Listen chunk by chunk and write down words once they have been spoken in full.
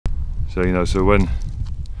So, you know, so when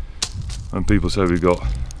people say we've got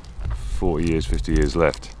 40 years, 50 years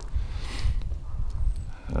left,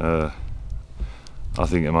 I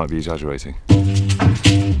think it might be exaggerating.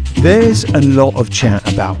 There's a lot of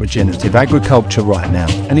chat about regenerative agriculture right now,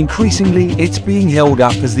 and increasingly it's being held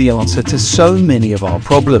up as the answer to so many of our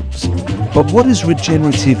problems. But what does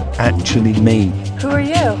regenerative actually mean? Who are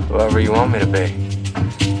you? Whoever you want me to be.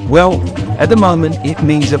 Well, at the moment it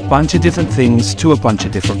means a bunch of different things to a bunch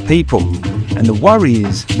of different people. And the worry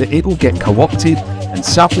is that it will get co-opted, and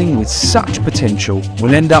something with such potential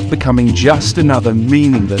will end up becoming just another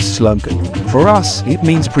meaningless slogan. For us, it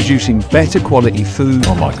means producing better quality food.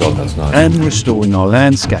 Oh my God, that's nice. And restoring our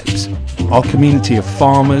landscapes. Our community of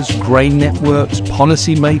farmers, grain networks,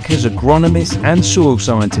 policy makers, agronomists and soil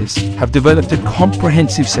scientists have developed a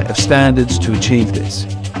comprehensive set of standards to achieve this.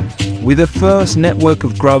 We're the first network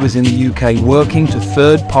of growers in the UK working to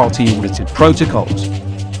third-party audited protocols,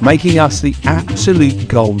 making us the absolute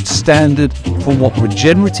gold standard for what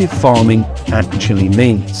regenerative farming actually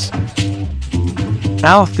means.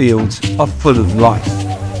 Our fields are full of life.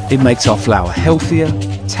 It makes our flour healthier,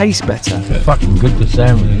 tastes better, fucking good to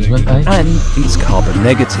ceremonies, weren't they? and it's carbon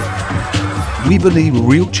negative. We believe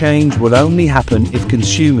real change will only happen if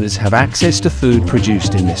consumers have access to food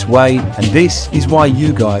produced in this way, and this is why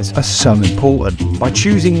you guys are so important. By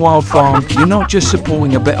choosing WildFarmed, you're not just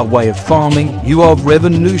supporting a better way of farming, you are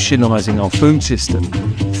revolutionising our food system.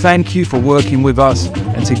 Thank you for working with us,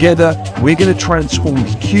 and together we're going to transform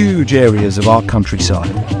huge areas of our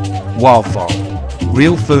countryside. WildFarmed,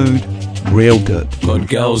 real food, real good. Good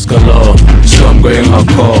girls galore, so I'm going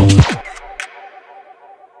hardcore.